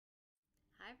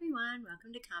Hi everyone,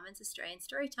 welcome to Carmen's Australian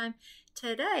Storytime.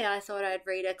 Today I thought I'd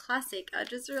read a classic. I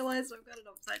just realised I've got it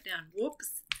upside down.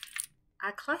 Whoops.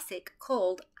 A classic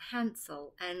called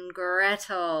Hansel and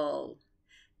Gretel.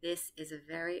 This is a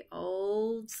very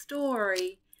old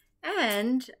story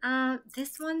and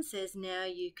this one says now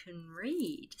you can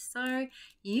read. So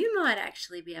you might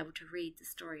actually be able to read the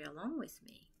story along with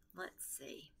me. Let's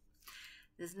see.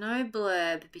 There's no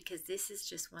blurb because this is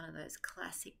just one of those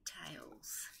classic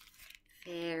tales.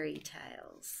 Fairy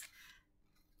tales.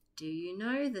 Do you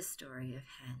know the story of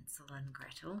Hansel and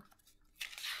Gretel?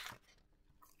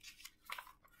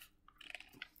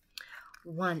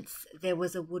 Once there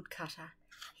was a woodcutter.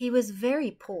 He was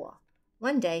very poor.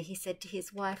 One day he said to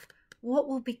his wife, "What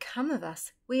will become of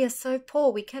us? We are so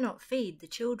poor we cannot feed the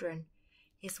children."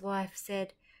 His wife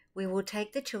said, "We will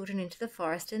take the children into the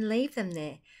forest and leave them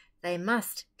there. They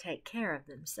must take care of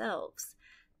themselves."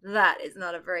 That is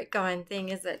not a very kind thing,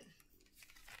 is it?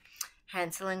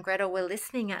 Hansel and Gretel were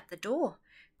listening at the door.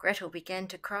 Gretel began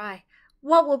to cry.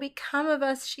 "What will become of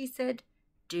us?" she said.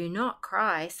 "Do not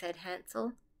cry," said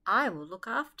Hansel. "I will look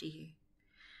after you."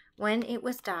 When it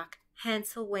was dark,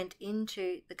 Hansel went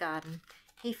into the garden.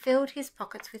 He filled his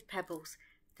pockets with pebbles.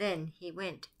 Then he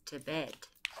went to bed.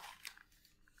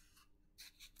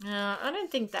 Now, I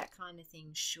don't think that kind of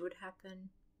thing should happen,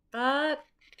 but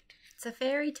it's a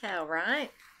fairy tale,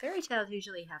 right? Fairy tales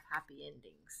usually have happy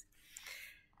endings.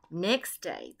 Next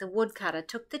day, the woodcutter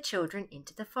took the children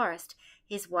into the forest.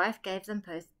 His wife gave them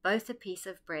both a piece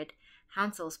of bread.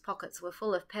 Hansel's pockets were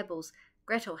full of pebbles.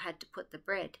 Gretel had to put the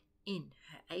bread in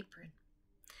her apron.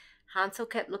 Hansel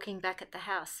kept looking back at the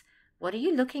house. "What are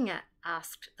you looking at?"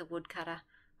 asked the woodcutter.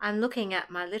 "I'm looking at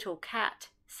my little cat,"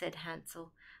 said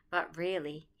Hansel, but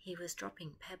really he was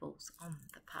dropping pebbles on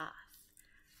the path.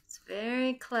 It's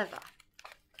very clever.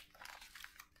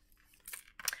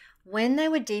 When they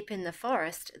were deep in the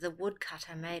forest, the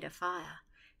woodcutter made a fire.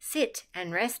 "Sit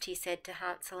and rest," he said to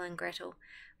Hansel and Gretel.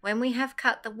 "When we have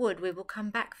cut the wood, we will come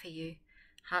back for you."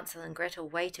 Hansel and Gretel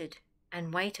waited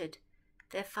and waited.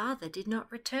 Their father did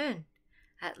not return.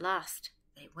 At last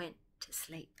they went to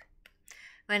sleep.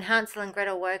 When Hansel and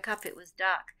Gretel woke up, it was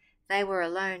dark. They were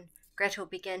alone. Gretel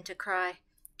began to cry.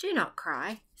 "Do not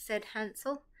cry," said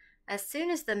Hansel. "As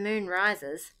soon as the moon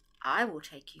rises, I will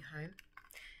take you home."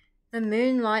 The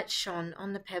moonlight shone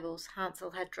on the pebbles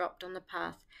Hansel had dropped on the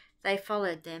path. They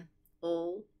followed them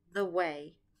all the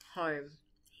way home.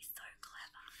 He's so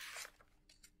clever.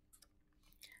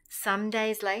 Some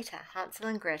days later, Hansel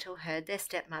and Gretel heard their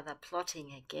stepmother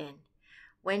plotting again.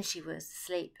 When she was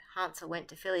asleep, Hansel went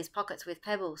to fill his pockets with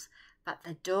pebbles, but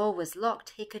the door was locked.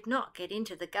 He could not get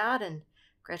into the garden.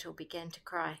 Gretel began to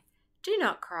cry. "Do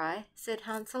not cry," said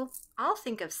Hansel. "I'll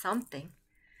think of something."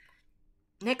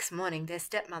 Next morning their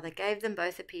stepmother gave them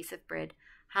both a piece of bread.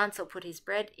 Hansel put his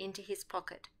bread into his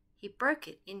pocket. He broke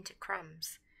it into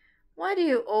crumbs. "Why do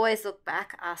you always look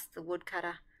back?" asked the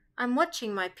woodcutter. "I'm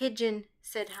watching my pigeon,"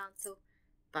 said Hansel.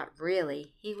 But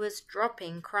really he was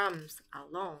dropping crumbs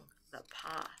along the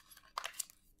path.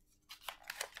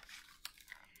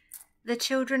 The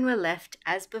children were left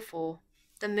as before.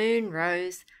 The moon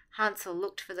rose. Hansel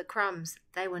looked for the crumbs.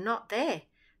 They were not there.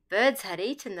 Birds had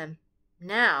eaten them.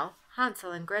 Now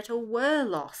Hansel and Gretel were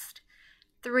lost.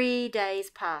 3 days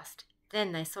passed.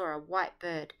 Then they saw a white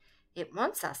bird. "It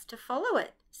wants us to follow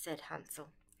it," said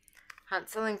Hansel.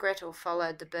 Hansel and Gretel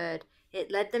followed the bird. It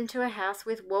led them to a house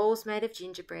with walls made of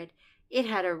gingerbread. It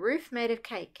had a roof made of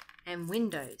cake and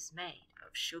windows made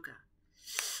of sugar.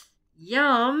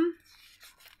 Yum!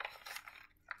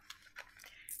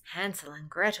 Hansel and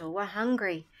Gretel were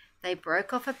hungry. They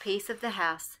broke off a piece of the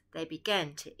house. They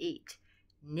began to eat.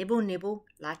 "Nibble, nibble,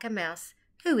 like a mouse.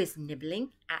 Who is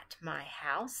nibbling at my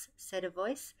house?" said a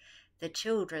voice. The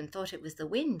children thought it was the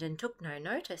wind and took no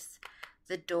notice.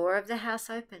 The door of the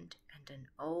house opened and an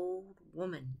old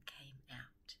woman came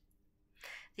out.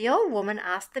 The old woman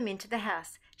asked them into the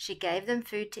house. She gave them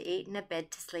food to eat and a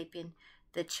bed to sleep in.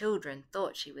 The children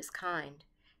thought she was kind.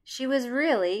 She was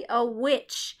really a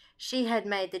witch. She had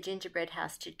made the gingerbread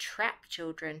house to trap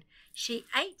children. She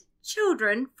ate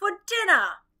children for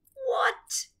dinner.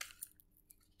 What?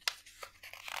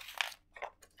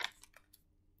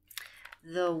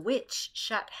 The witch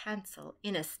shut Hansel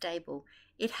in a stable.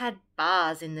 It had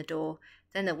bars in the door.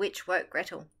 Then the witch woke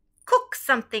Gretel. "Cook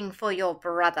something for your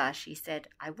brother," she said.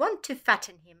 "I want to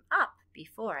fatten him up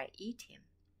before I eat him."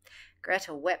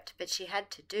 Gretel wept, but she had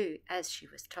to do as she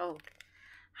was told.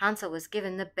 Hansel was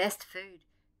given the best food.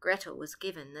 Gretel was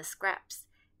given the scraps.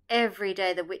 Every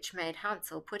day the witch made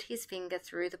Hansel put his finger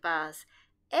through the bars.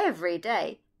 Every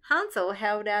day Hansel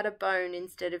held out a bone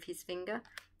instead of his finger.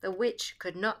 The witch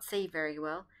could not see very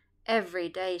well. Every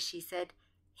day she said,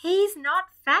 "He's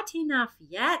not fat enough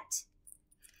yet."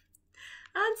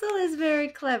 Hansel is very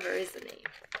clever, isn't he?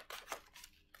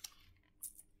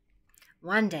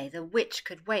 One day the witch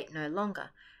could wait no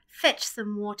longer. "Fetch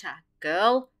some water,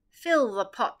 girl. Fill the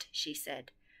pot," she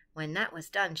said. When that was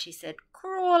done, she said,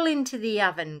 "Crawl into the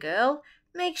oven, girl.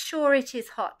 Make sure it is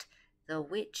hot." The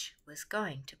witch was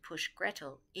going to push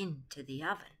Gretel into the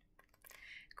oven.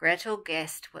 Gretel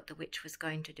guessed what the witch was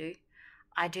going to do.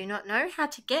 "I do not know how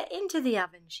to get into the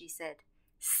oven," she said.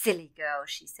 "Silly girl,"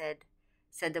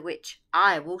 said the witch.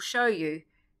 "I will show you."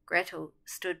 Gretel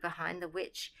stood behind the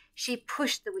witch. She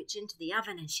pushed the witch into the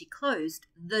oven and she closed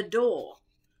the door.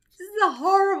 This is a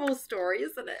horrible story,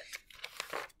 isn't it?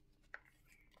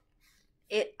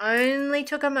 It only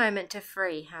took a moment to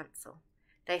free Hansel.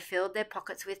 They filled their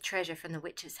pockets with treasure from the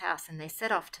witch's house and they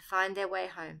set off to find their way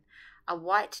home. A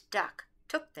white duck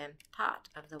took them part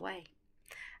of the way.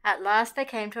 At last they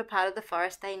came to a part of the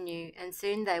forest they knew, and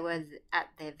soon they were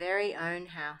at their very own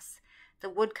house. The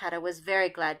woodcutter was very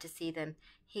glad to see them.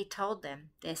 He told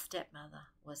them their stepmother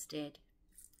was dead.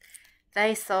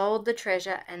 They sold the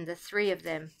treasure, and the three of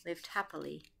them lived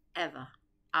happily ever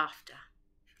after.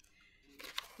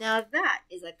 Now that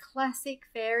is a classic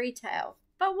fairy tale,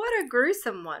 but what a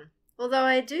gruesome one. Although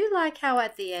I do like how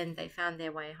at the end they found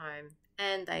their way home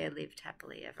and they lived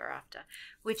happily ever after,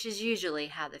 which is usually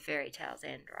how the fairy tales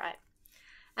end, right?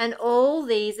 And all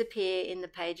these appear in the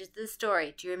pages of the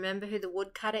story. Do you remember who the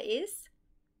woodcutter is?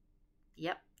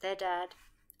 Yep, their dad.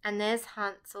 And there's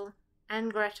Hansel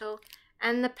and Gretel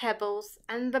and the pebbles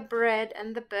and the bread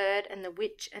and the bird and the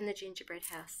witch and the gingerbread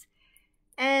house.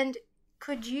 And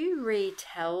could you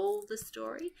retell the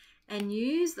story and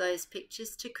use those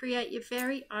pictures to create your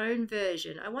very own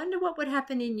version? I wonder what would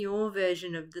happen in your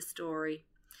version of the story.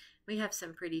 We have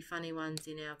some pretty funny ones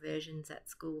in our versions at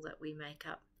school that we make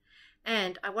up.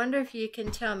 And I wonder if you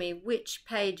can tell me which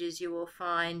pages you will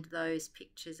find those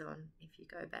pictures on if you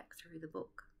go back through the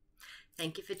book.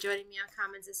 Thank you for joining me on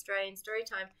Carmen's Australian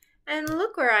Storytime. And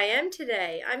look where I am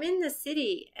today. I'm in the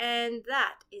city, and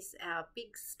that is our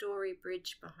big story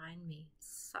bridge behind me.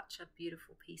 Such a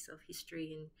beautiful piece of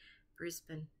history in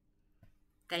Brisbane.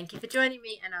 Thank you for joining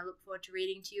me, and I look forward to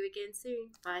reading to you again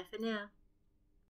soon. Bye for now.